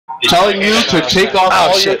telling you to take off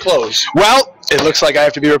all your clothes. Well, it looks like I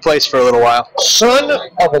have to be replaced for a little while. Son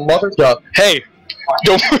of a mother duck. Hey,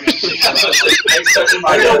 don't.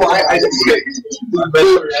 I don't know why I just.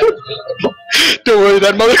 Don't worry,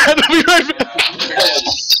 that mother had to be right back.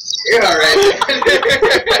 You're alright.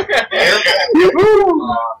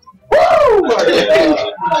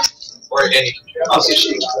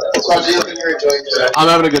 I'm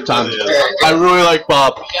having a good time. I really like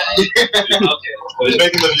Bob. He's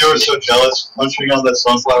making the viewers so jealous, munching on the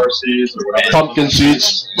sunflower seeds or whatever. Pumpkin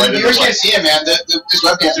seeds. The viewers can't see it, man. This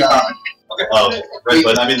webcam's are on. Oh, right,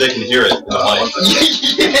 but I mean they can hear it.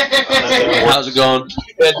 How's it going?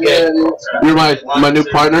 Good. You're my new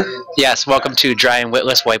partner? Yes, welcome to Dry and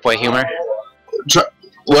Witless White Boy Humor.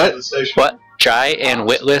 What? What? Dry and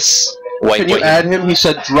Witless White Can Boy you add him? He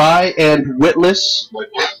said dry and witless.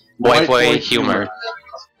 White Boy Humor.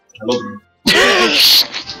 You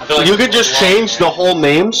could just change the whole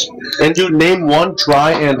names and do name one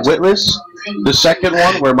dry and witless. The second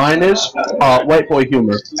one, where mine is, White Boy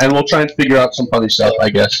Humor. And we'll try and figure out some funny stuff, I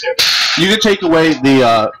guess. You could take away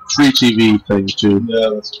the free TV thing, too. Yeah,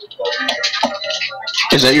 that's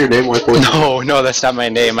Is that your name, White Boy? No, that's not my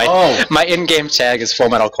name. My in-game tag is Full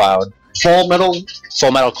Metal Cloud. Full Metal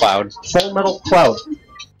Cloud. Full Metal Cloud.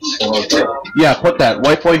 Yeah, put that.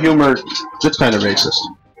 White Boy Humor, that's kind of racist.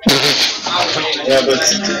 yeah, but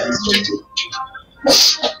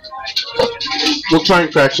we'll try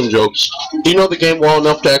and crack some jokes. Do you know the game well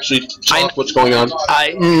enough to actually talk what's going on?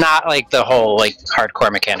 Not like the whole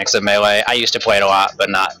hardcore mechanics of Melee. I used to play it a lot, but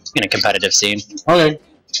not in a competitive scene. Okay.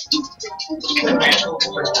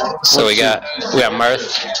 So we got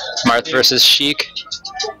Marth versus Sheik.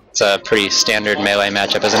 It's a pretty standard Melee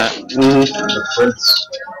matchup, isn't it?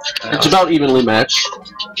 It's about evenly matched.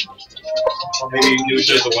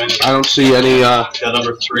 I don't see any. got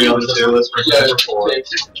number 3 on the tier list. Number 4.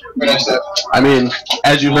 I mean,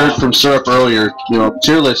 as you heard from Syrup earlier,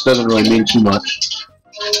 tier list doesn't really mean too much.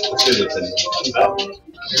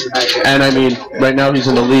 And I mean, right now he's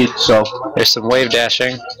in the lead, so there's some wave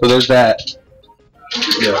dashing. So there's that.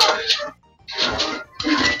 Yeah.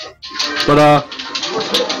 But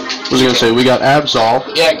what was I gonna say? We got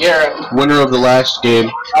Abszol. Yeah, Garrett. Winner of the last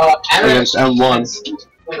game against M1.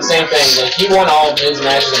 The same thing. Like, he won all of his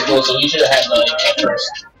matches in full, so you should have had the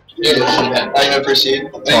first. You didn't see that. I never proceed.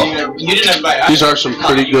 You didn't have buy. These are some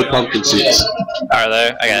pretty good pumpkin seeds. Are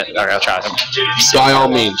they? I'll try them. By all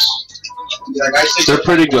means. They're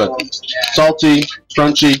pretty good. Salty,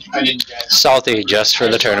 crunchy. Salty just for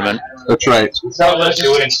the tournament. That's right. Set up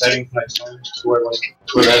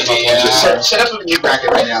a new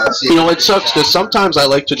bracket right now. Let's see. It sucks because sometimes I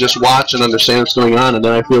like to just watch and understand what's going on, and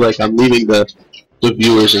then I feel like I'm leaving the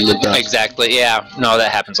viewers in the dust. Exactly. Yeah. No,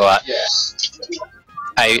 that happens a lot. Yeah.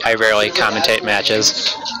 I rarely commentate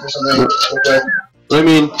matches. I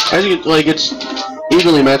mean, I think it's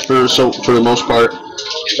evenly matched for the most part.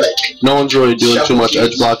 No one's really doing too much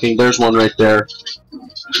edge blocking. There's one right there.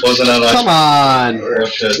 Come on!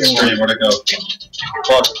 Stream, where'd it go? This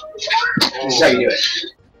is how you do it.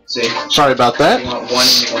 See? Sorry about that. You want one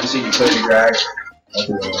seed, you click and drag.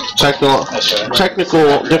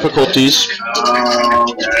 Technical difficulties.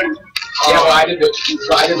 Yeah, well, I did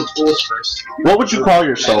the pools first. What would you call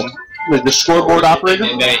yourself? Like the scoreboard operator?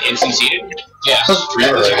 And then instant seeded? Yeah.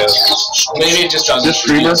 Streamer, I guess. Maybe it just does Just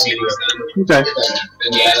streamer? Okay.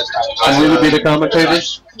 Yeah, that's probably. And we would be the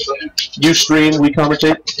commentators? You stream, we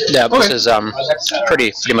commentate? Yeah, this is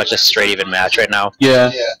pretty much a straight even match right now.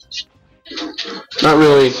 Yeah. Not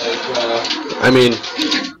really. I mean,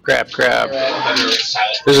 Grab.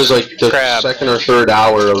 this is like the second or third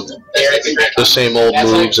hour of the same old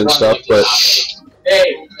moves and stuff, but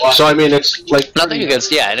so I mean it's like Nothing against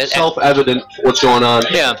self-evident what's going on.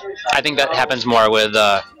 Yeah, I think that happens more with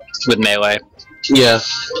Melee. Yeah.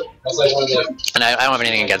 And I don't have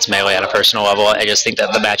anything against Melee on a personal level. I just think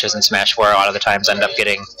that the matches in Smash 4 a lot of the times end up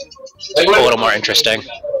getting a little more interesting.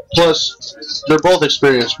 Plus, they're both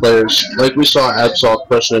experienced players. Like we saw Abszol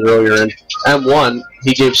crushing it earlier, and M1,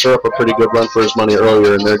 he gave Syrup a pretty good run for his money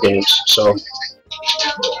earlier in their games, so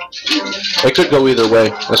it could go either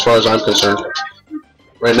way, as far as I'm concerned.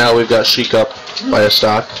 Right now, we've got Sheik up by a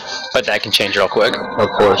stock. But that can change real quick. Of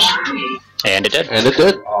course. And it did. And it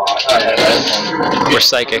did. We're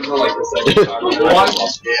psychic. You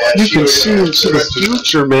can see into the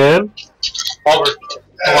future, man.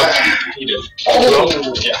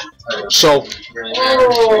 So,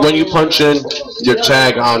 when you punch in your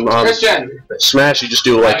tag on Smash, you just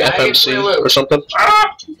do like FMC or something?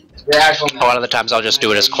 A lot of the times I'll just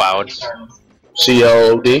do it as Cloud.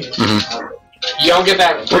 CLOD? You don't get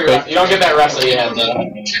that. Okay. You don't get that wrestler you had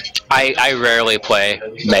though. I rarely play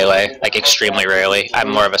Melee, like extremely rarely. I'm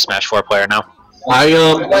more of a Smash 4 player now. I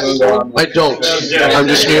don't. I'm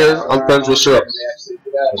just here. I'm friends with Syrup.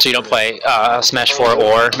 So you don't play Smash 4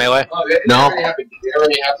 or Melee? No.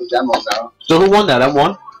 So who won that? I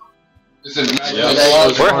won.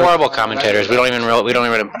 We're horrible commentators. We don't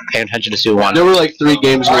even pay attention to who won. There were like 3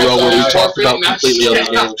 games in a row where we talked about completely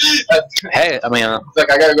other games. Hey, I mean,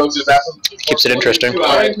 Like I gotta go to the bathroom. keeps it interesting.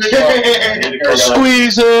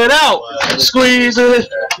 Squeeze it out. Squeeze it.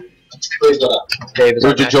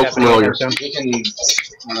 Where'd your joke from earlier?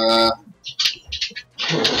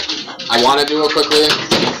 I want to do it quickly.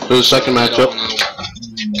 For the second matchup.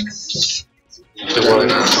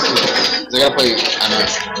 They gotta play.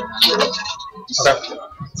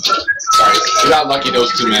 Sorry, you got lucky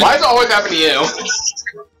those 2 men. Why does it always happen to you?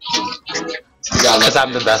 Because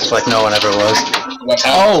I'm the best, like no one ever was.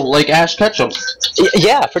 Oh, like Ash Ketchum.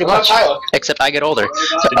 Yeah, pretty What about much. Tyler? Except I get older.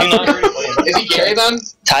 Is he Gary then?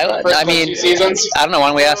 Tyler? First I mean, 2 seasons? I don't know. Why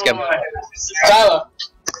don't we ask him? Tyler,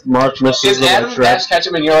 Marth misses is the Adam track. Ash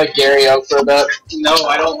Ketchum and you're like Gary Oak for a bit? No,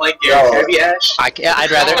 I don't like Gary. Maybe Ash.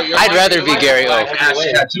 I'd rather be Gary Oak.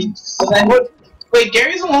 Wait,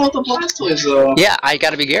 Gary's the one with the Blastoise though. Yeah, I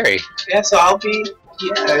gotta be Gary. Yeah, so I'll be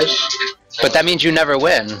Ash. But that means you never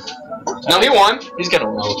win. No, he won. He's gonna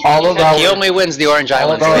win. All of our He only wins the Orange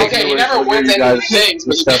Islands. our- Okay, he never wins any things,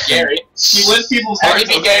 but he beat Gary. He wins people's And hearts.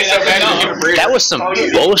 he beat Gary so bad he became a breeder. That was some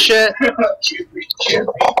bullshit.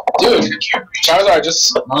 Dude, Charizard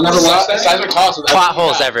just seismic toss with Plot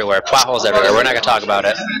holes everywhere. Plot holes everywhere. We're not gonna talk about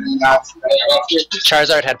it.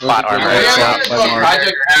 Charizard had plot armor.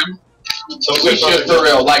 Project M. So we should for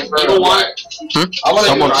real, like for real. I want to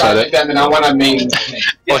Someone said it. them, and I want to main.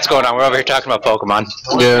 What's going on? We're over here talking about Pokemon.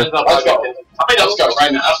 Yeah. Let's go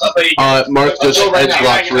right now. Marth just edge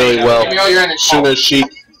blocked really well. Give me all your energy. As soon as Sheik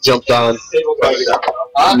jumped on,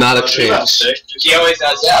 not a chance. She always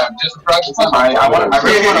says, yeah, just for practice. I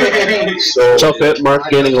really want to. Tough hit. Marth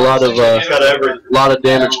gaining a lot of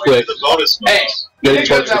damage quick. Hey, Getting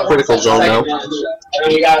towards the critical zone now.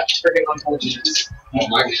 we got freaking unfortunate.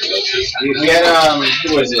 We had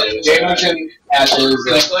who was it? James and Ashes.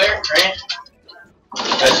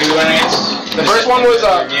 The first one was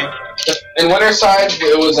in winter side.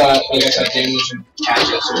 It was like I said, James and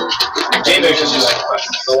Ashes. James was just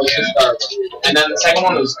like, and then the second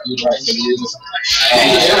one was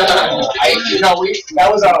that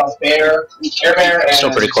was a bear, Air Bear. And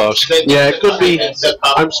Still pretty close. Yeah, it could be.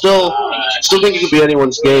 I'm still think it could be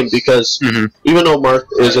anyone's game because even though Marth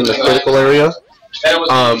is in the critical area,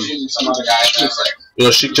 some other guy.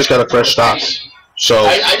 Sheik just got a fresh stock. So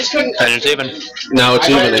I just couldn't. And it's even. now it's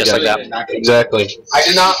even Just again. like that. Exactly. I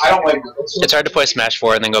don't like it. It's hard to play Smash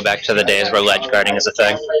 4 and then go back to the days where ledge guarding is a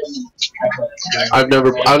thing. I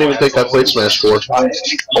don't even think I played Smash 4.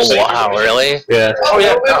 Oh wow, really? Yeah. Oh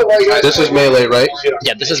yeah. This is Melee, right?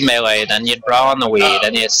 Yeah, this is Melee, then you'd Brawl on the Wii,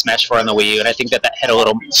 then you had Smash 4 on the Wii U, and I think that hit a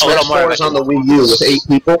little Smash more 4 of is a, on the Wii U with 8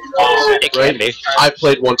 people. it can right? be. I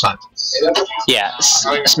played one time. Yeah,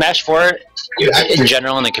 Smash 4 in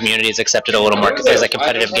general in the community is accepted a little more as a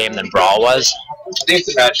competitive game than Brawl was.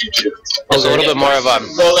 It's a little bit more of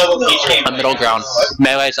a middle ground.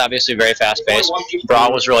 Melee is obviously very fast paced.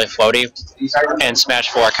 Brawl was really floaty, and Smash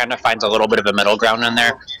 4 kind of finds a little bit of a middle ground in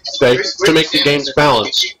there. Okay, to make the games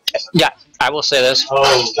balanced. Yeah, I will say this.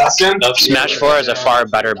 Smash 4 is a far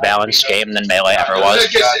better balanced game than Melee ever was.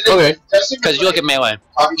 Okay. Because you look at Melee,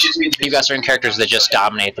 you got certain characters that just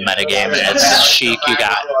dominate the metagame. It's Sheik, you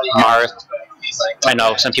got Marth. I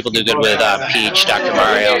know some people do good with Peach, Dr.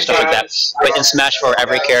 Mario, stuff like that. But in Smash 4,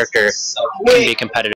 every character can be competitive.